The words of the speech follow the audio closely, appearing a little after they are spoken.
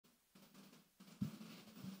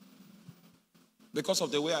Because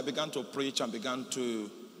of the way I began to preach and began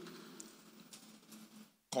to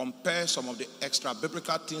compare some of the extra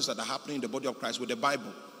biblical things that are happening in the body of Christ with the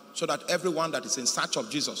Bible, so that everyone that is in search of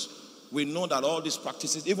Jesus will know that all these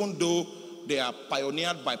practices, even though they are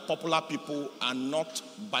pioneered by popular people, are not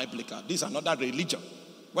biblical. These are another religion.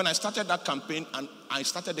 When I started that campaign, and I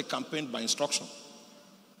started the campaign by instruction.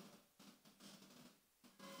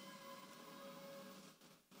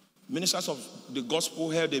 Ministers of the gospel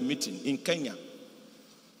held a meeting in Kenya.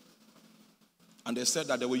 And they said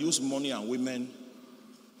that they will use money and women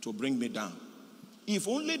to bring me down. If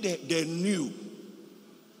only they knew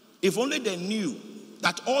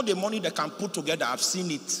that all the money they can put together, I've seen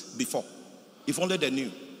it before. If only they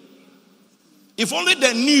knew. If only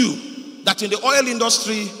they knew that in the oil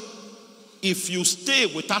industry, if you stay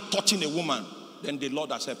without touching a woman, then the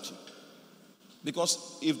Lord accepts you.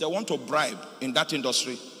 Because if they want to bribe in that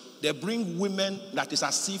industry, they bring women that is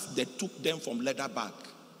as if they took them from leather bag.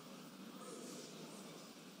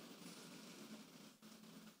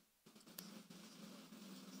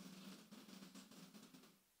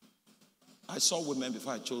 I saw women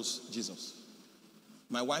before I chose Jesus.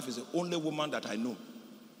 My wife is the only woman that I know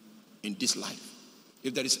in this life.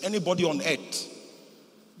 If there is anybody on earth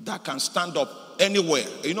that can stand up anywhere,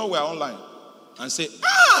 you know, we're online, and say,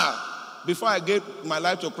 before I gave my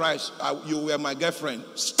life to Christ, you were my girlfriend.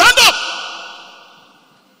 Stand up!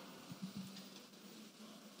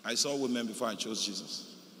 I saw women before I chose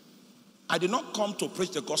Jesus. I did not come to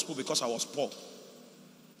preach the gospel because I was poor.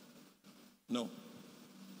 No.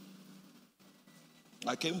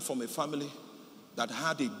 I came from a family that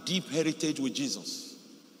had a deep heritage with Jesus.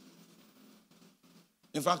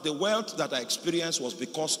 In fact, the wealth that I experienced was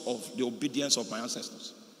because of the obedience of my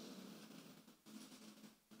ancestors.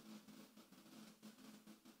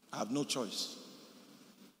 I have no choice.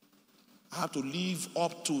 I have to live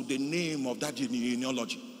up to the name of that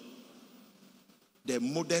genealogy. They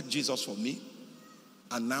modeled Jesus for me,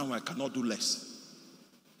 and now I cannot do less.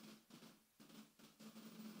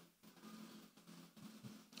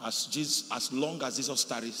 As long as Jesus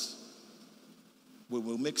tarries, we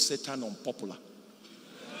will make Satan unpopular.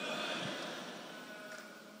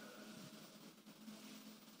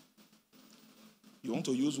 You want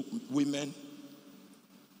to use women?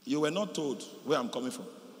 You were not told where I'm coming from.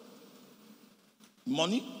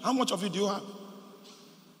 Money? How much of it do you have?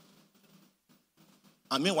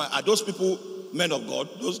 I mean, are those people men of God?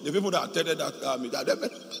 The people that attended that men?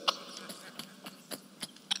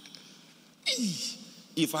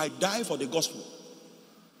 If I die for the gospel,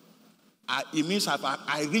 it means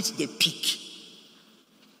I reach the peak.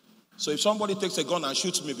 So if somebody takes a gun and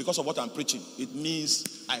shoots me because of what I'm preaching, it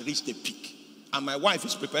means I reach the peak. And my wife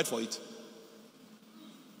is prepared for it.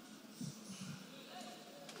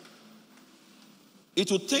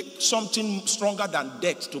 It will take something stronger than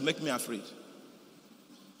death to make me afraid.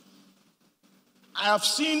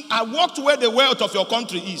 I walked where the wealth of your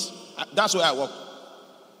country is. That's where I walk.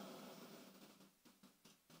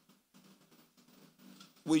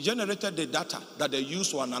 We generated the data that they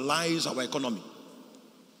use to analyze our economy.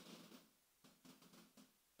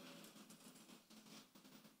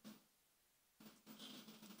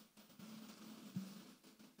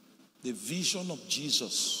 The vision of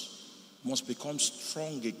Jesus must become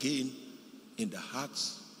strong again in the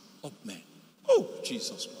hearts of men. Oh,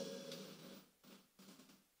 Jesus.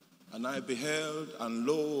 And I beheld, and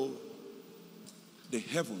lo, the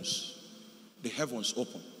heavens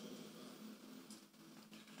open.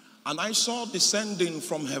 And I saw descending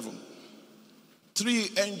from heaven 3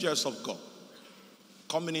 angels of God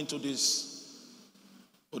coming into this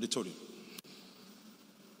auditorium.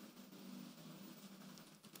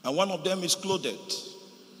 And one of them is clothed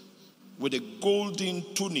with a golden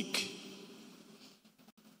tunic.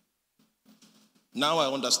 Now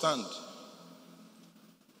I understand.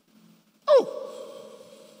 Oh!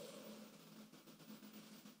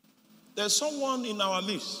 There's someone in our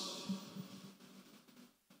midst.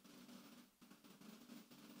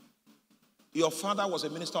 Your father was a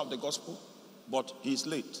minister of the gospel, but he's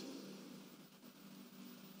late.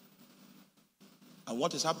 And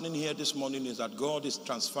what is happening here this morning is that God is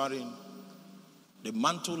transferring the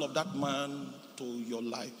mantle of that man to your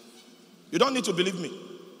life. You don't need to believe me.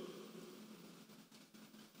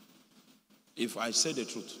 If I say the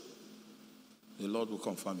truth, the Lord will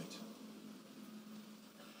confirm it.